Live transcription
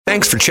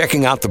Thanks for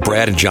checking out the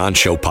Brad and John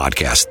Show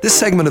podcast. This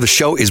segment of the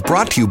show is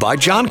brought to you by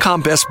John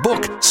Combest's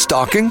book,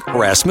 Stalking,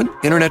 Harassment,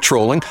 Internet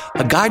Trolling,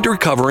 A Guide to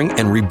Recovering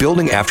and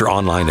Rebuilding After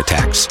Online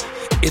Attacks.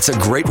 It's a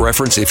great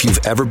reference if you've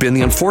ever been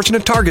the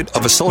unfortunate target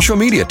of a social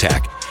media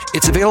attack.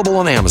 It's available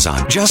on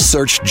Amazon. Just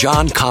search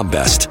John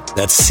Combest.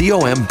 That's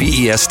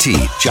C-O-M-B-E-S-T,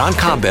 John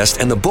Combest,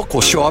 and the book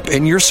will show up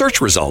in your search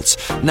results.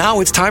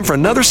 Now it's time for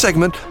another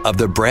segment of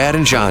the Brad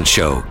and John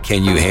Show.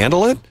 Can you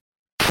handle it?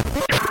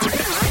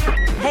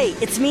 Hey,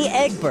 it's me,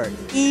 Egbert.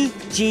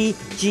 E-G-G-B-U-R-T.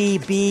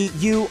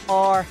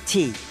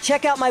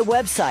 Check out my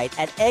website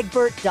at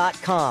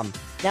egbert.com.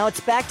 Now it's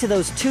back to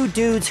those two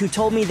dudes who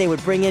told me they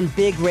would bring in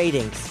big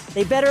ratings.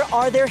 They better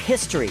are their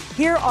history.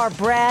 Here are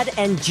Brad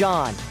and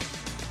John.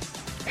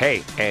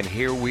 Hey, and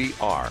here we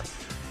are.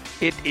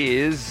 It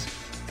is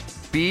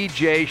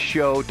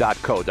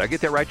bjshow.co. Did I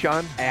get that right,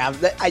 John?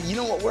 You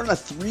know what? We're on a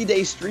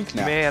 3-day streak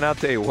now. Man, I'll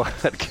tell you what.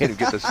 I can't even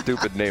get the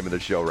stupid name of the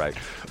show right.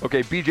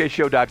 Okay,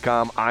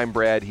 bjshow.com. I'm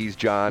Brad. He's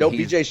John. No,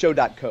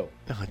 bjshow.co.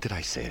 Oh, did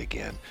I say it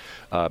again?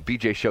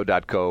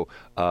 bjshow.co.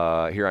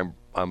 Here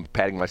I'm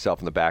patting myself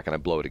in the back, and I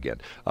blow it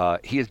again.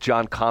 He is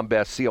John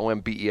Combest,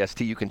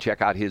 C-O-M-B-E-S-T. You can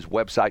check out his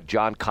website,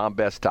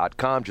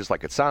 johncombest.com, just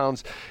like it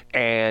sounds,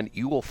 and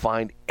you will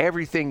find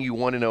everything you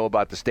want to know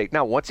about the state.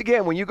 Now, once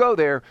again, when you go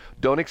there,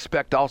 don't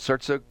expect all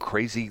sorts of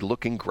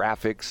crazy-looking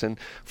graphics and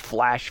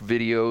flash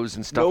videos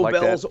and stuff like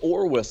that. No bells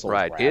or whistles,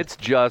 right? Brad. It's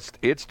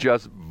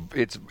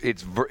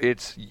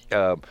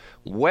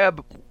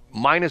web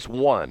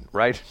 -1,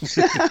 right?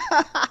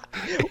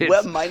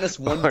 Web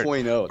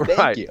 -1.0.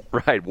 Thank you.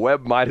 Right,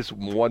 Web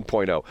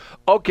 -1.0.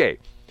 Okay,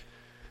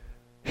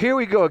 here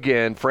we go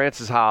again.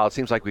 Francis Howell. It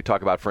seems like we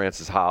talk about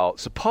Francis Howell.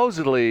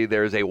 Supposedly,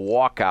 there's a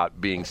walkout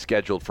being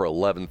scheduled for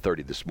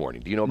 11:30 this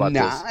morning. Do you know about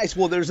this? Nice.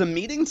 Well, there's a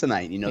meeting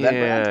tonight. You know that,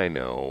 Brad? Yeah, I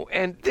know.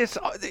 And this,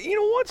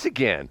 once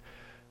again,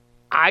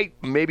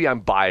 maybe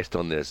I'm biased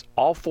on this.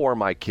 All 4 of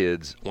my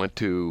kids went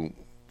to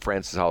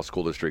Francis Howell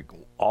School District.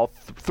 All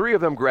 3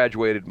 of them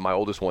graduated. My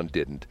oldest one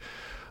didn't.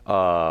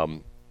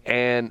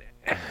 And,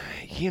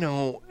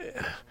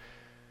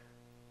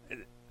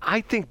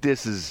 I think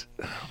this is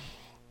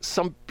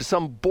some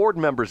board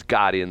members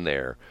got in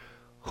there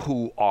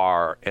who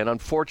are, and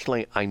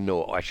unfortunately, I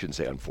know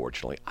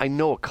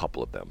a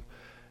couple of them.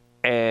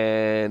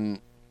 And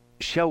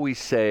shall we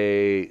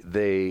say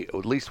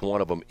at least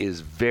one of them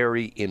is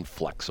very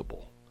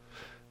inflexible.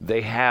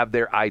 They have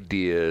their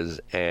ideas,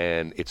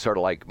 and it's sort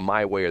of like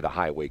my way or the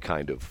highway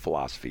kind of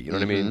philosophy. You know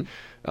what I mean?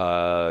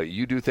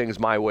 You do things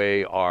my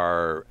way,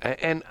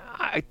 and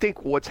I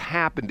think what's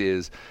happened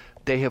is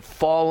they have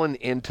fallen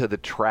into the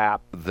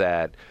trap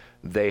that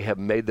they have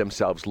made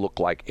themselves look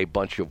like a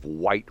bunch of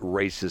white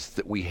racists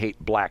that we hate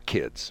black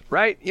kids,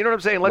 right? You know what I'm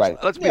saying?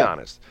 Let's be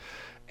honest.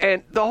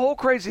 And the whole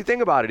crazy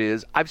thing about it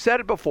is, I've said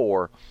it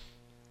before,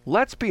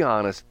 let's be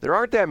honest, there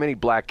aren't that many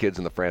black kids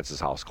in the Francis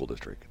Howell School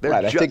District.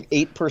 Right, I think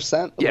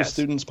 8% of the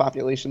students'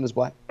 population is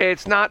black.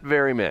 It's not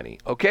very many,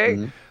 okay?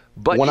 Mm-hmm.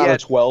 But 1 out of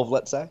 12,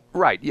 let's say.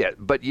 Right, yeah.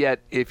 But yet,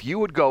 if you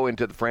would go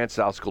into the Francis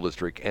Howell School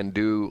District and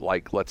do,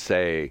 like, let's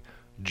say,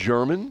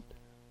 German,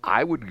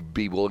 I would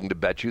be willing to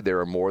bet you there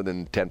are more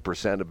than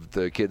 10% of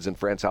the kids in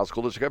Francis Howell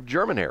School District have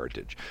German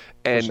heritage.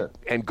 And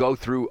go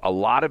through a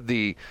lot of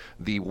the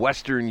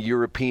Western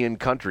European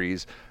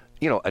countries.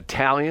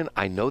 Italian,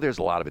 I know there's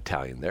a lot of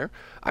Italian there.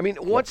 I mean,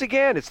 once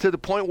again, it's to the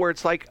point where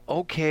it's like,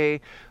 okay,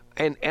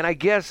 and I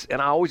guess,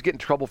 and I always get in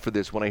trouble for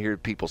this when I hear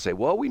people say,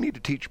 well, we need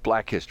to teach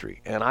black history.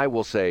 And I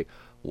will say,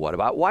 what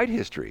about white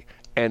history?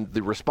 And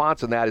the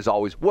response on that is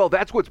always, well,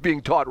 that's what's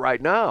being taught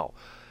right now.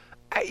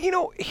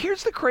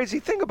 Here's the crazy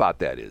thing about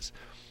that is,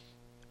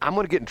 I'm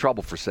going to get in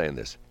trouble for saying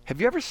this.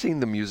 Have you ever seen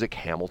the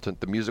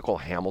musical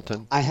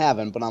Hamilton? I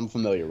haven't, but I'm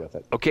familiar with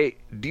it. Okay,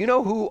 do you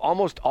know who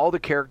almost all the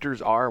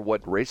characters are,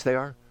 what race they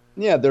are?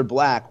 Yeah, they're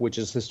black, which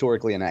is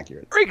historically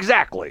inaccurate.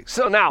 Exactly.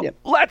 So now,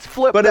 let's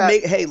flip that. But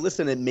hey,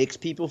 listen, it makes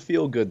people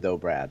feel good, though,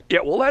 Brad.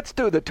 Yeah, well, let's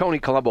do the Tony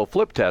Colombo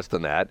flip test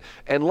on that,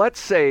 and let's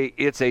say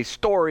it's a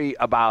story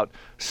about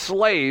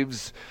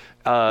slaves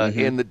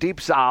in the Deep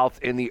South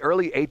in the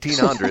early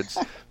 1800s.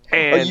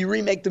 And you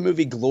remake the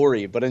movie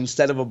Glory, but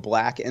instead of a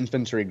black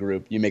infantry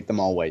group, you make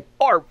them all white.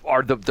 Or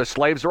the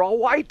slaves are all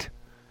white.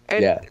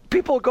 And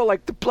people go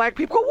like, the black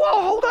people go,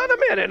 whoa, hold on a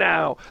minute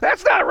now.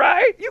 That's not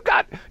right. You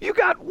got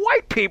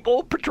white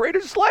people portrayed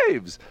as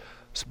slaves.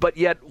 But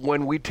yet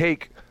when we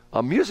take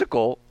a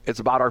musical, it's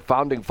about our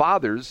founding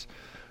fathers,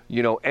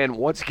 and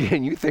once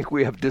again, you think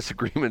we have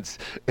disagreements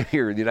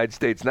here in the United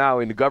States now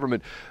in the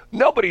government.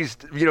 Nobody's,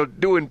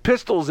 doing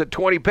pistols at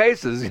 20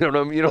 paces. You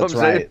know what I'm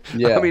saying?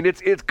 Yeah. I mean,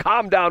 it's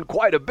calmed down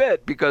quite a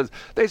bit because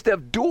they used to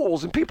have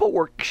duels and people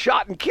were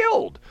shot and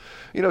killed,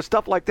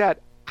 stuff like that.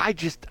 I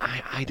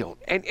don't.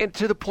 And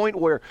to the point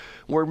where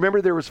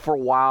remember there was for a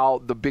while,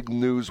 the big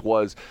news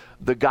was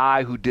the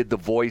guy who did the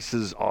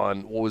voices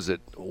on, what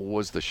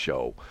was the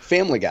show?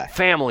 Family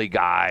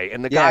Guy.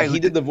 And the guy who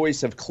did the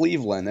voice of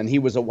Cleveland, and he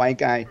was a white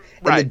guy.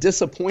 And the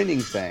disappointing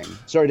thing,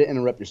 sorry to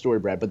interrupt your story,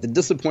 Brad, but the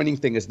disappointing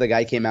thing is the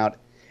guy came out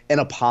and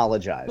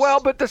apologize.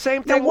 Well, but the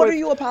same thing. Now, what are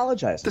you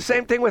apologizing? The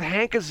same thing with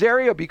Hank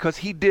Azaria, because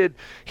he did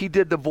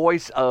the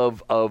voice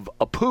of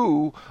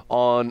Apu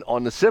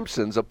on The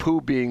Simpsons.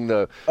 Apu being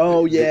the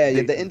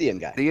Indian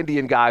guy, the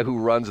Indian guy who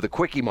runs the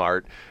Quickie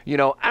Mart. You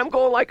know, I'm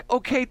going like,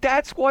 okay,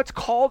 that's what's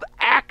called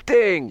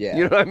acting. Yeah.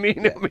 You know what I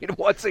mean? Yeah. I mean,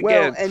 once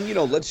again, well,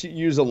 and let's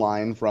use a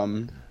line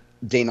from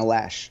Dana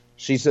Lash.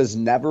 She says,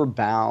 "Never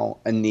bow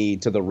a knee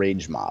to the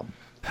rage mob."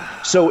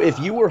 So if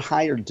you were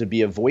hired to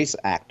be a voice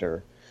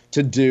actor,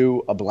 to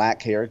do a black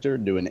character,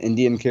 do an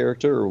Indian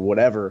character or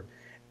whatever,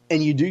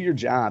 and you do your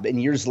job,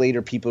 and years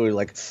later people are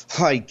like,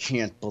 I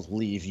can't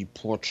believe you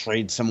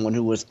portrayed someone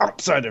who was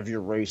outside of your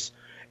race,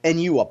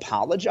 and you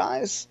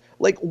apologize?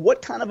 Like,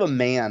 what kind of a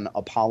man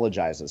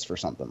apologizes for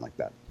something like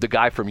that? the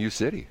guy from U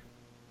City.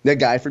 The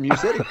guy from U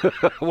City.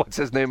 What's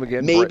his name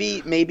again?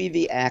 Maybe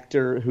the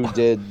actor who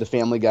did the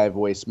Family Guy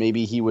voice,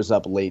 maybe he was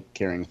up late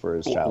caring for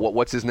his child.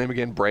 What's his name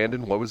again?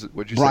 Brandon? What was it?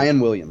 What'd you say? Brian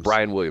Williams.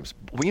 Brian Williams.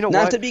 Well, you know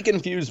Not what? to be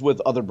confused with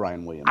other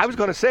Brian Williams. I was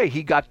going to say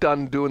he got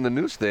done doing the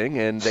news thing,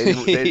 and they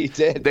he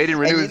did. They didn't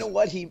renew. And you know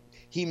what?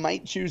 He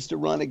might choose to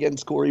run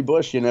against Corey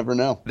Bush. You never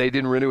know. They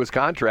didn't renew his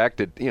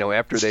contract.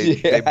 After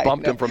they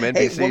bumped him from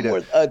NBC. Hey,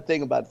 one more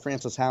thing about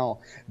Francis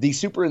Howell. The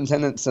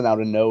superintendent sent out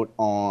a note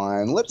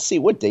on. Let's see,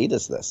 what date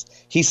is this?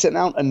 He sent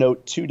out a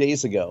note 2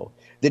 days ago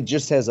that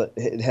just has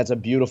a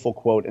beautiful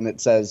quote, and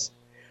it says,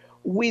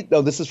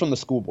 this is from the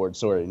school board.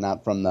 Sorry,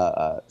 not from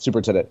the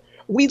superintendent.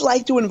 We'd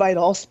like to invite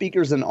all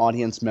speakers and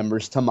audience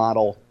members to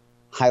model,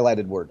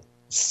 highlighted word,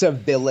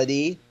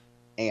 civility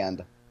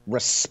and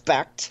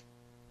respect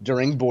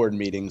during board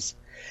meetings.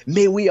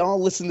 May we all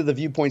listen to the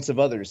viewpoints of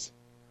others,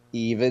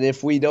 even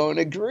if we don't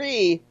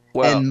agree,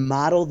 and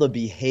model the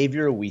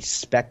behavior we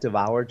expect of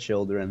our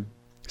children.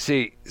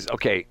 See,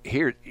 okay,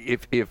 here,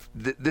 if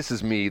this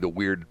is me, the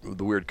weird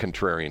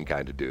contrarian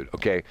kind of dude,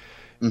 okay?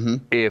 Mm-hmm.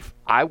 If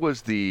I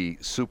was the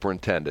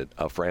superintendent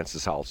of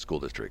Francis Howell School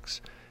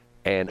Districts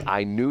and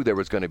I knew there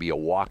was going to be a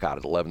walkout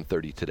at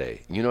 11:30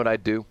 today, you know what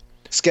I'd do?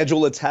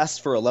 Schedule a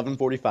test for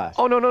 11:45.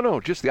 Oh, no,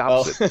 just the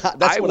opposite.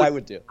 That's what I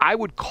would do. I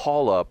would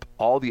call up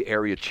all the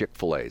area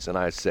Chick-fil-A's and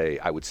I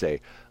would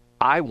say,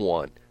 I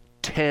want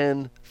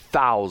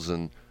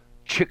 10,000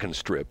 chicken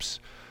strips.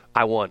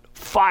 I want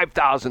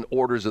 5,000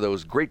 orders of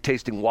those great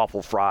tasting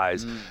waffle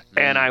fries,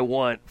 and I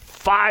want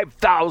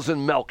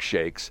 5,000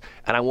 milkshakes,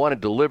 and I want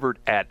it delivered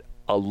at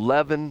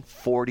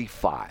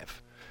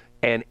 11:45.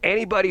 And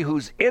anybody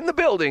who's in the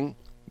building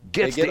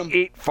gets to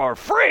eat for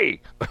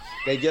free.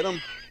 They get them.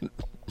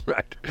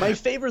 Right. My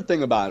favorite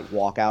thing about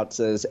walkouts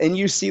is, and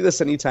you see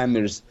this anytime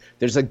there's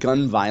a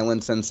gun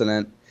violence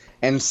incident,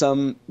 and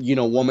some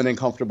woman in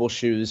comfortable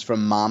shoes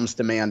from Moms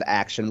Demand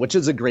Action, which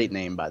is a great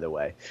name, by the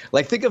way.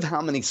 Like, think of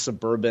how many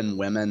suburban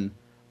women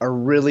are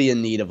really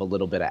in need of a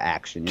little bit of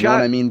action. You know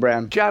what I mean,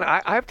 Brad? John,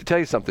 I have to tell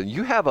you something.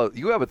 You have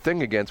a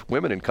thing against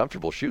women in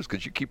comfortable shoes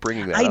because you keep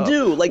bringing that up. I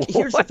do. Like,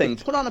 here's the thing: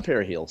 put on a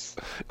pair of heels.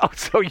 Oh,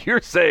 so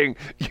you're saying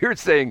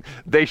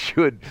they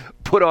should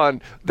put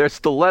on their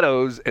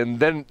stilettos and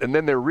then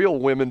they're real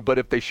women, but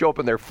if they show up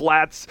in their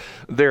flats,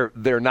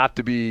 they're not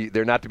to be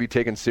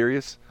taken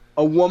serious?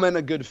 A woman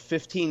a good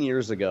 15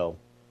 years ago,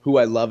 who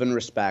I love and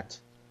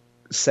respect,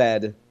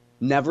 said,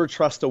 "Never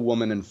trust a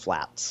woman in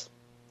flats."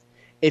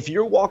 If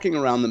you're walking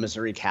around the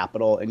Missouri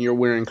Capitol and you're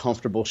wearing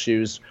comfortable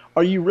shoes,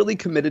 are you really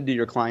committed to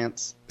your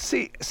clients?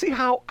 See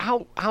how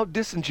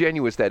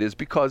disingenuous that is,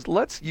 because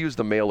let's use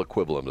the male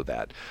equivalent of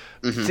that.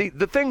 Mm-hmm. See,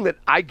 the thing that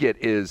I get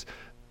is,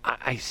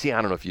 I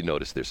don't know if you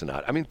noticed this or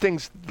not. I mean,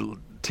 things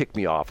tick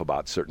me off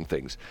about certain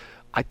things.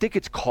 I think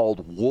it's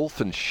called Wolf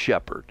and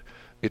Shepherd.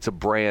 It's a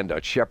brand,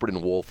 a Shepherd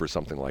and Wolf or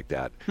something like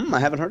that. I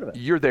haven't heard of it.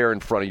 You're there in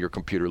front of your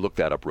computer. Look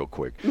that up real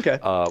quick. Okay.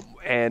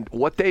 And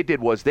what they did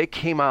was they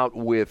came out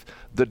with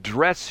the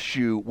dress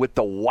shoe with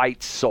the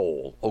white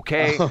sole,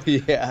 okay? Oh,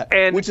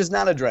 yeah. Which is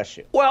not a dress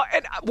shoe. Well,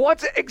 and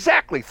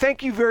exactly.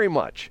 Thank you very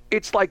much.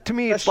 It's like, to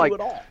me, Dress it's like... shoe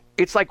at all.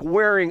 It's like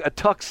wearing a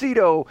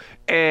tuxedo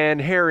and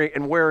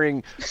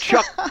wearing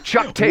Chuck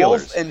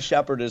Taylors. Wolf and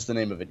Shepherd is the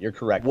name of it. You're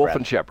correct, Wolf Brad.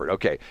 and Shepherd.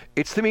 Okay.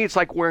 To me, it's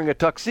like wearing a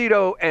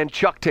tuxedo and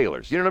Chuck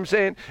Taylors. You know what I'm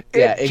saying?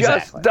 Yeah, it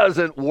just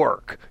doesn't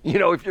work.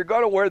 If you're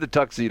going to wear the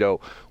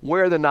tuxedo,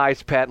 wear the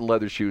nice patent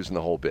leather shoes and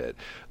the whole bit.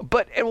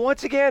 And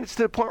once again, it's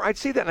to the point where I'd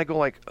see that and I go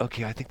like,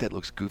 okay, I think that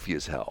looks goofy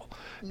as hell.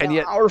 And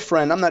yet, our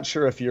friend, I'm not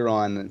sure if you're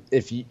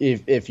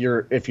if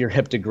you're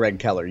hip to Greg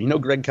Keller. You know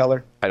Greg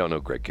Keller? I don't know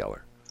Greg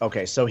Keller.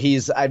 Okay, so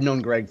I've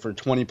known Greg for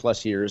 20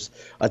 plus years,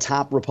 a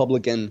top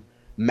Republican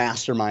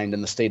mastermind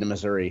in the state of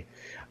Missouri.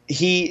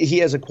 He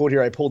has a quote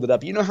here. I pulled it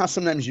up. You know how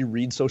sometimes you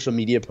read social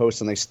media posts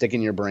and they stick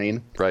in your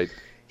brain? Right.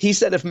 He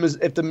said if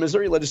the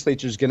Missouri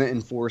legislature is going to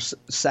enforce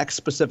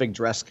sex-specific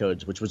dress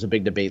codes, which was a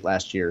big debate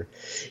last year,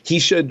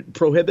 it should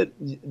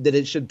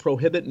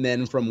prohibit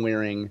men from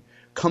wearing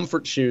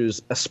comfort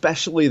shoes,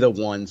 especially the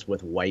ones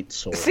with white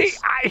soles. See,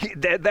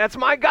 that's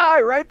my guy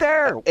right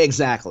there.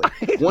 Exactly.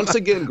 Once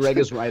again, Greg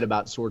is right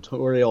about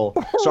sartorial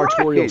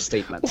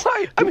statements.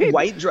 Right. I mean,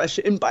 white dress.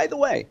 And by the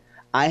way,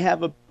 I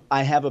have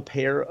a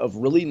pair of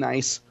really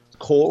nice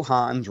Cole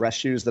Haan dress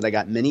shoes that I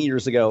got many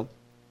years ago.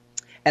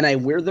 and I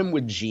wear them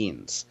with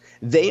jeans.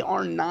 They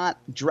are not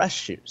dress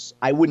shoes.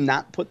 I would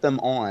not put them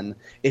on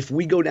if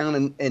we go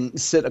down and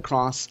sit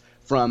across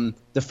from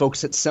the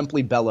folks at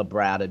Simply Bella,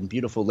 Brad, in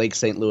beautiful Lake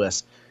St.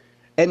 Louis.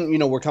 And,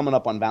 we're coming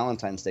up on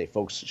Valentine's Day.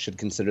 Folks should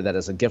consider that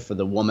as a gift for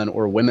the woman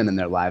or women in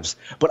their lives.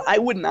 But I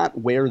would not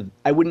wear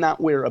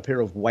a pair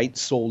of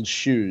white-soled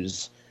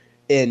shoes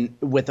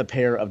with a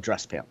pair of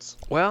dress pants.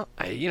 Well,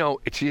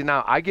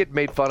 now I get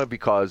made fun of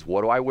because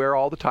what do I wear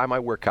all the time? I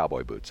wear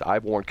cowboy boots.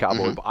 I've worn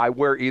cowboy. I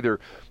wear either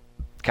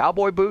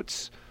cowboy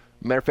boots.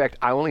 Matter of fact,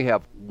 I only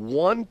have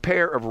one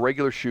pair of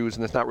regular shoes,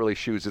 and it's not really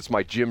shoes. It's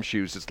my gym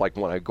shoes. It's like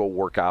when I go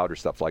work out or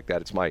stuff like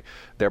that.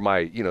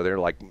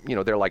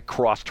 They're like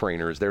cross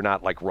trainers. They're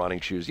not like running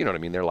shoes. You know what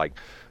I mean? They're like,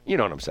 you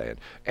know what I'm saying.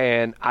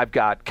 And I've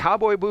got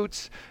cowboy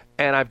boots,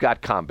 and I've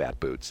got combat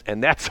boots,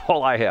 and that's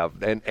all I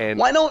have. And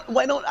why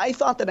don't I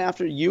thought that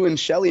after you and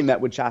Shelley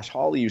met with Josh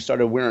Hawley, you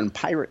started wearing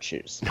pirate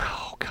shoes.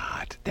 Oh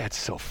God, that's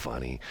so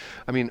funny.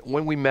 I mean,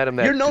 when we met him,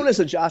 you're known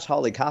as a Josh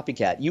Hawley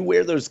copycat. You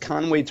wear those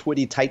Conway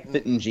Twitty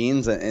tight-fitting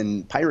jeans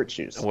and pirate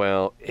shoes.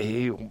 Well,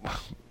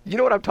 you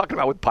know what I'm talking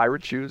about with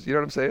pirate shoes? You know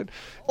what I'm saying?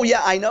 Oh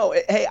yeah, I know.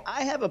 Hey,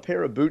 I have a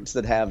pair of boots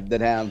that have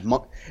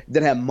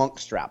monk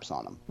straps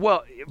on them.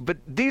 Well, but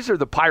these are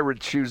the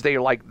pirate shoes. They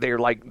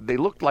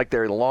look like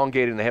they're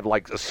elongated and they have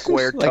like a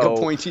square toe, like a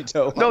pointy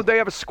toe. No, they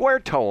have a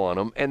square toe on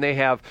them, and they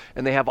have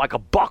like a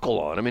buckle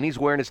on them. And he's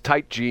wearing his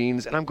tight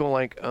jeans, and I'm going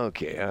like,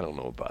 okay, I don't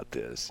know about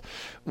this.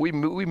 We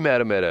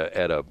met him at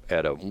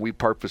a we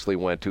purposely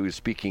went to. He was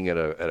speaking at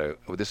a.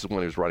 This is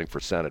when he was running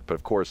for Senate, but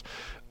of course.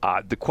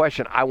 The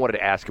question I wanted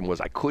to ask him was,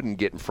 I couldn't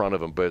get in front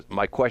of him, but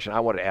my question I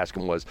wanted to ask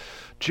him was,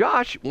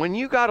 Josh, when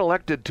you got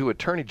elected to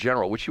Attorney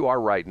General, which you are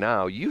right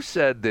now, you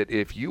said that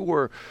if you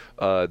were,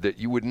 that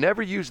you would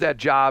never use that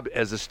job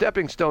as a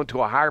stepping stone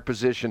to a higher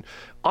position.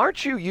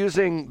 Aren't you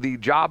using the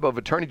job of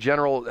Attorney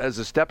General as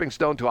a stepping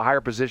stone to a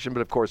higher position?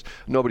 But of course,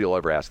 nobody will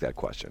ever ask that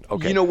question.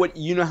 Okay. You know what?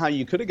 You know how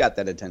you could have got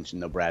that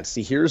attention, though, Brad.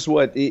 See, here's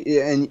what,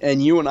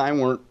 and you and I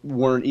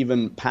weren't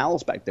even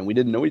pals back then. We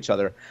didn't know each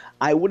other.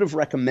 I would have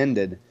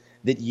recommended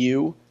that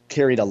you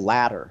carried a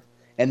ladder,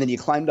 and then you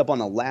climbed up on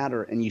a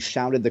ladder and you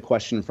shouted the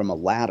question from a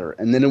ladder,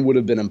 and then it would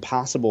have been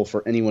impossible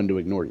for anyone to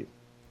ignore you.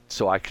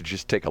 So I could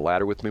just take a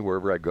ladder with me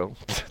wherever I go?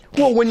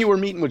 Well, when you were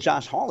meeting with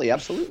Josh Hawley,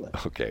 absolutely.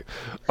 Okay.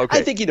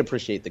 I think he'd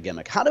appreciate the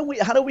gimmick. How do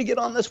we get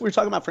on this? We were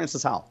talking about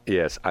Francis Howell.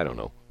 Yes, I don't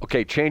know.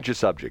 Okay, change the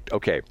subject.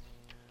 Okay.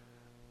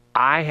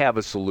 I have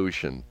a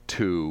solution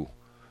to,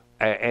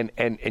 and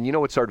you know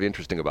what's sort of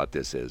interesting about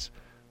this is,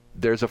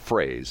 there's a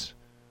phrase,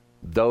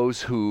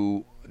 those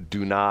who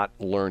do not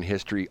learn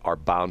history are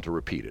bound to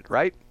repeat it,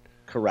 right?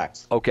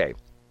 Correct. Okay.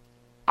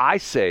 I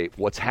say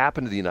what's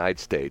happened to the United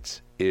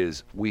States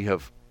is we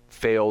have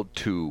failed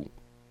to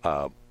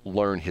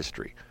learn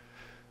history.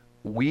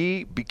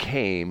 We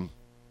became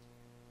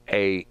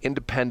an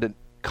independent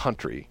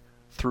country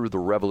through the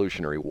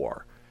Revolutionary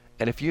War.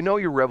 And if you know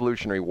your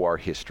Revolutionary War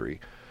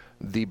history,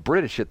 the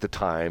British at the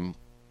time,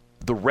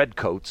 the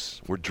redcoats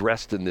were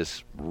dressed in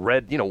this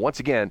red, once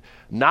again,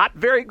 not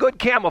very good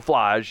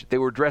camouflage. They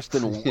were dressed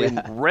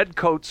in red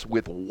coats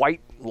with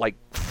white, like,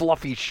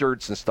 fluffy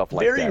shirts and stuff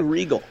like that. Very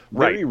regal.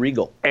 Very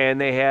regal.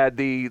 And they had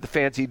the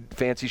fancy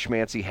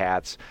schmancy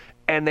hats.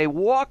 And they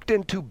walked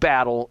into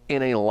battle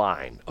in a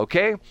line,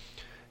 okay?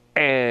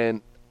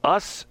 And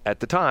us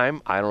at the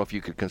time, I don't know if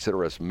you could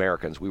consider us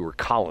Americans. We were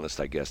colonists,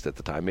 I guess, at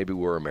the time. Maybe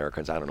we were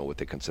Americans. I don't know what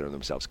they consider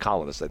themselves.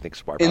 Colonists, I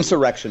think.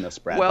 Insurrectionists,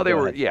 Brad. Well, they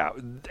were, yeah.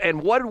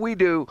 And what did we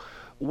do?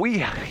 We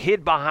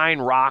hid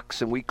behind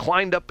rocks and we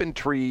climbed up in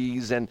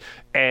trees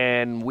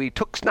and we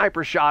took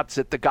sniper shots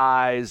at the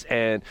guys.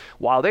 And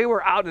while they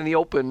were out in the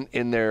open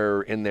in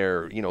their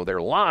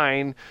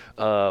line,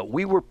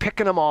 we were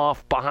picking them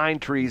off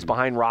behind trees,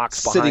 behind rocks,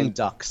 sitting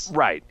ducks.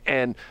 Right.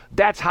 And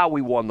that's how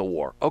we won the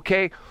war.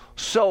 Okay.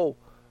 So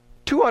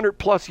 200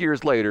 plus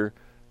years later,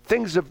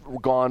 things have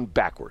gone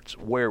backwards,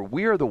 where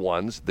we are the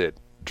ones that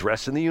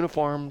dress in the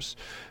uniforms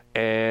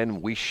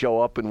and we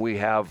show up and we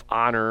have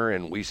honor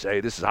and we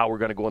say this is how we're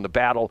going to go into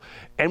battle.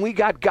 And we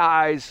got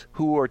guys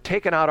who are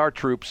taking out our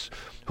troops,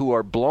 who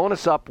are blowing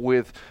us up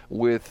with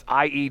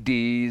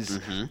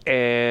IEDs,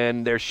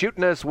 and they're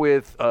shooting us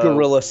with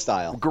guerrilla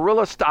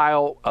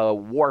style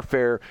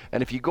warfare.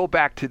 And if you go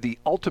back to the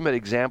ultimate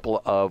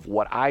example of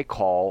what I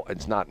call,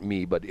 it's not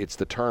me, but it's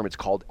the term, it's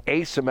called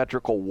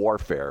asymmetrical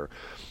warfare.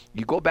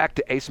 You go back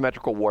to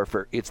asymmetrical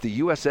warfare, it's the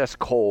USS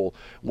Cole,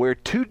 where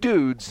two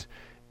dudes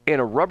in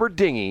a rubber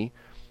dinghy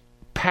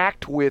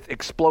packed with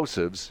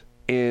explosives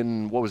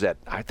in, what was that?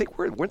 I think,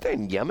 weren't they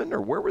in Yemen, or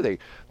where were they?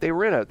 They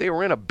were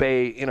in a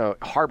bay, in a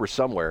harbor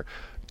somewhere.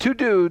 Two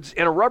dudes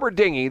in a rubber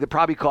dinghy that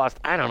probably cost,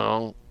 I don't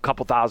know, a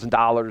couple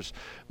 $1,000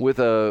 with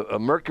a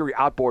Mercury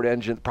outboard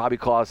engine that probably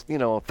cost,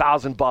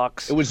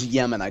 $1,000. It was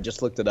Yemen. I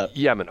just looked it up.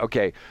 Yemen,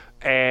 okay.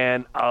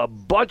 And a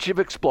bunch of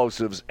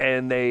explosives,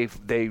 and they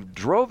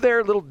drove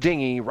their little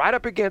dinghy right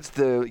up against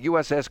the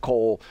USS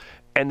Cole,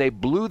 and they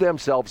blew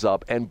themselves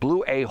up and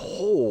blew a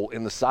hole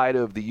in the side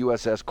of the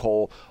USS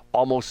Cole,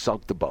 almost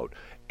sunk the boat.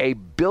 A $1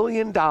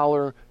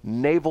 billion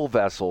naval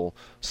vessel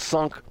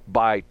sunk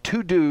by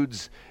two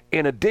dudes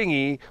in a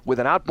dinghy with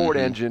an outboard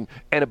engine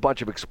and a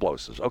bunch of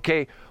explosives,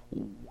 okay?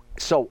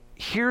 So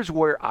here's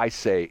where I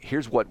say,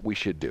 here's what we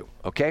should do,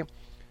 okay?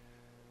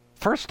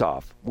 First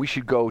off, we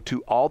should go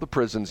to all the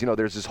prisons.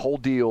 There's this whole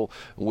deal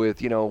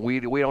with,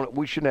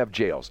 we shouldn't have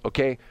jails,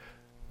 okay?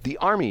 The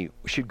Army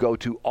should go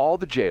to all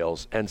the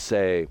jails and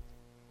say,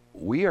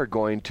 we are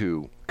going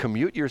to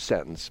commute your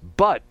sentence,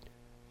 but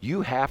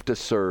you have to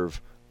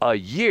serve a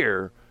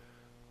year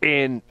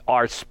in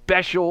our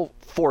special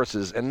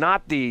forces and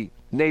not the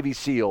Navy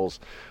SEALs.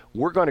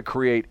 We're going to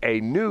create a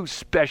new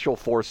special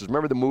forces.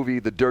 Remember the movie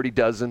The Dirty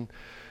Dozen?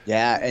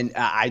 Yeah, and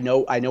I know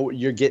what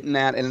you're getting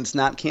at, and it's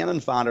not cannon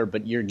fodder,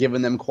 but you're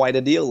giving them quite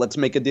a deal. Let's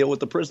make a deal with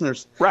the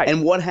prisoners. Right.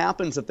 And what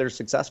happens if they're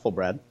successful,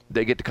 Brad?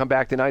 They get to come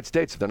back to the United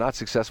States. If they're not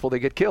successful, they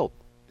get killed.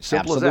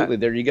 Simple Absolutely. as that.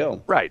 There you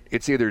go. Right.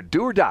 It's either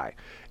do or die.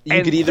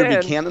 You could either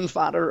be cannon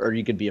fodder or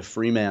you could be a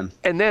free man.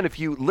 And then if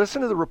you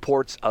listen to the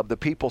reports of the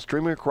people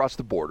streaming across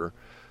the border,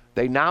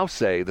 they now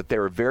say that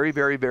there are very,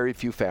 very, very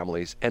few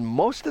families, and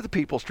most of the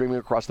people streaming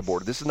across the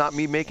border, this is not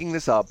me making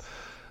this up,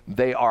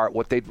 they are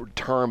what they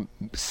term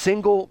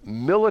single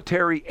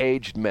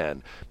military-aged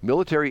men.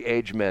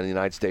 Military-aged men in the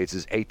United States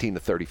is 18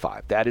 to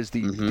 35. That is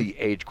the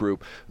age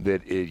group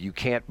that you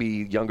can't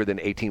be younger than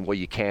 18. Well,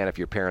 you can if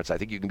your parents, I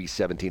think you can be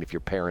 17 if your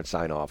parents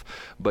sign off.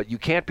 But you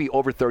can't be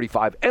over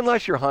 35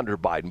 unless you're Hunter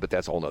Biden, but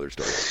that's a whole other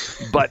story.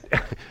 But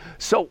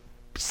so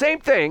same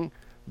thing,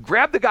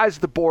 grab the guys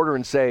at the border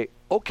and say,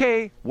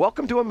 okay,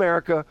 welcome to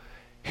America.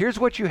 Here's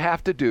what you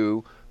have to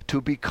do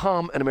to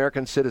become an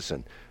American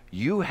citizen.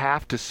 You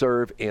have to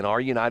serve in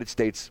our United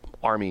States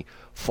Army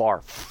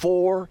for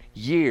 4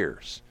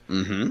 years.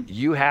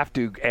 You have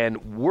to,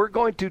 and we're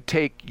going to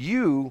take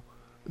you,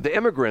 the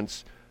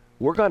immigrants,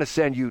 we're going to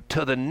send you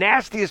to the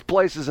nastiest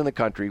places in the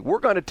country. We're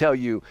going to tell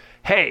you,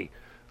 hey,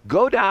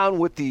 go down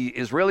with the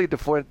Israeli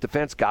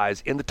defense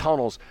guys in the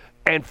tunnels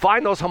and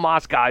find those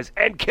Hamas guys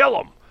and kill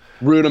them.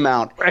 Root them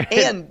out.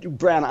 And,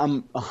 Brad,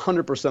 I'm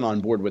 100%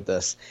 on board with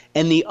this.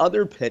 And the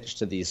other pitch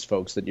to these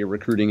folks that you're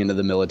recruiting into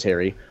the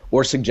military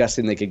or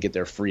suggesting they could get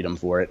their freedom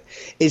for it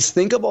is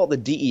think of all the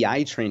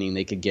DEI training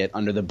they could get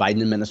under the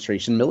Biden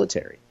administration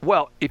military.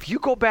 Well, if you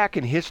go back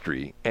in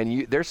history,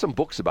 and there's some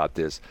books about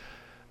this,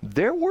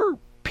 there were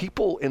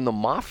people in the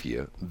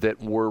mafia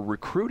that were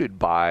recruited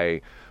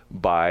by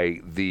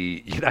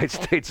the United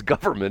States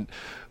government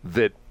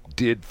that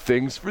did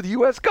things for the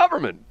U.S.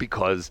 government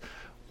because –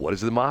 what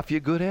is the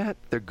mafia good at?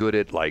 They're good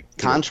at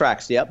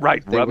contracts. Yep.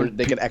 Right.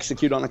 They could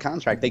execute on a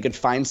contract. They could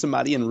find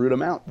somebody and root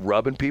them out.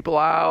 Rubbing people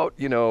out.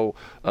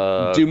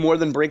 Do more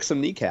than break some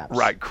kneecaps.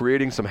 Right.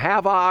 Creating some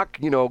havoc.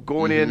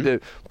 Going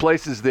into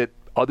places that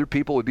other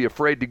people would be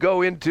afraid to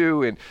go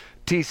into, and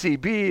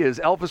TCB, as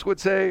Elvis would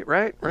say,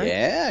 right?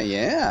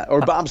 Yeah.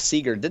 Or Bob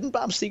Seger. Didn't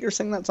Bob Seger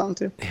sing that song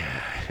too?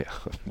 Yeah,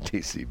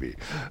 TCB.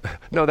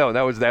 No,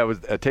 that was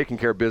taking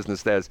care of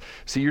business.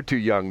 See, you're too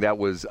young.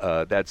 That's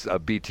a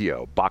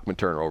BTO, Bachman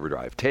Turner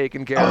Overdrive.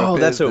 Taking care of business. Oh,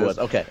 that's who it was.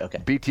 Okay.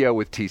 BTO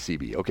with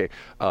TCB. Okay.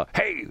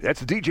 Hey, that's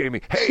the DJ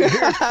me. Hey,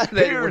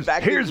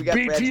 here's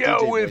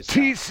BTO with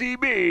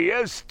TCB.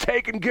 Yes,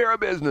 taking care of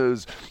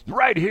business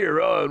right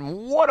here on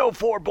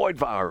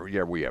 104.5.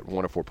 Yeah, we have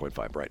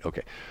 104.5. Right.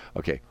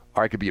 Okay.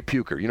 Or I could be a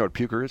puker. You know what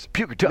a puker is?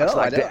 Puker talks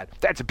like that.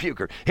 That's a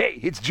puker. Hey,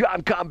 it's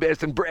John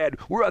Combest and Brad.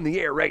 We're on the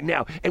air right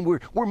now, and we're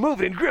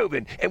moving and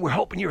grooving, and we're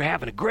hoping you're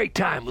having a great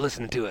time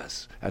listening to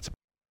us. That's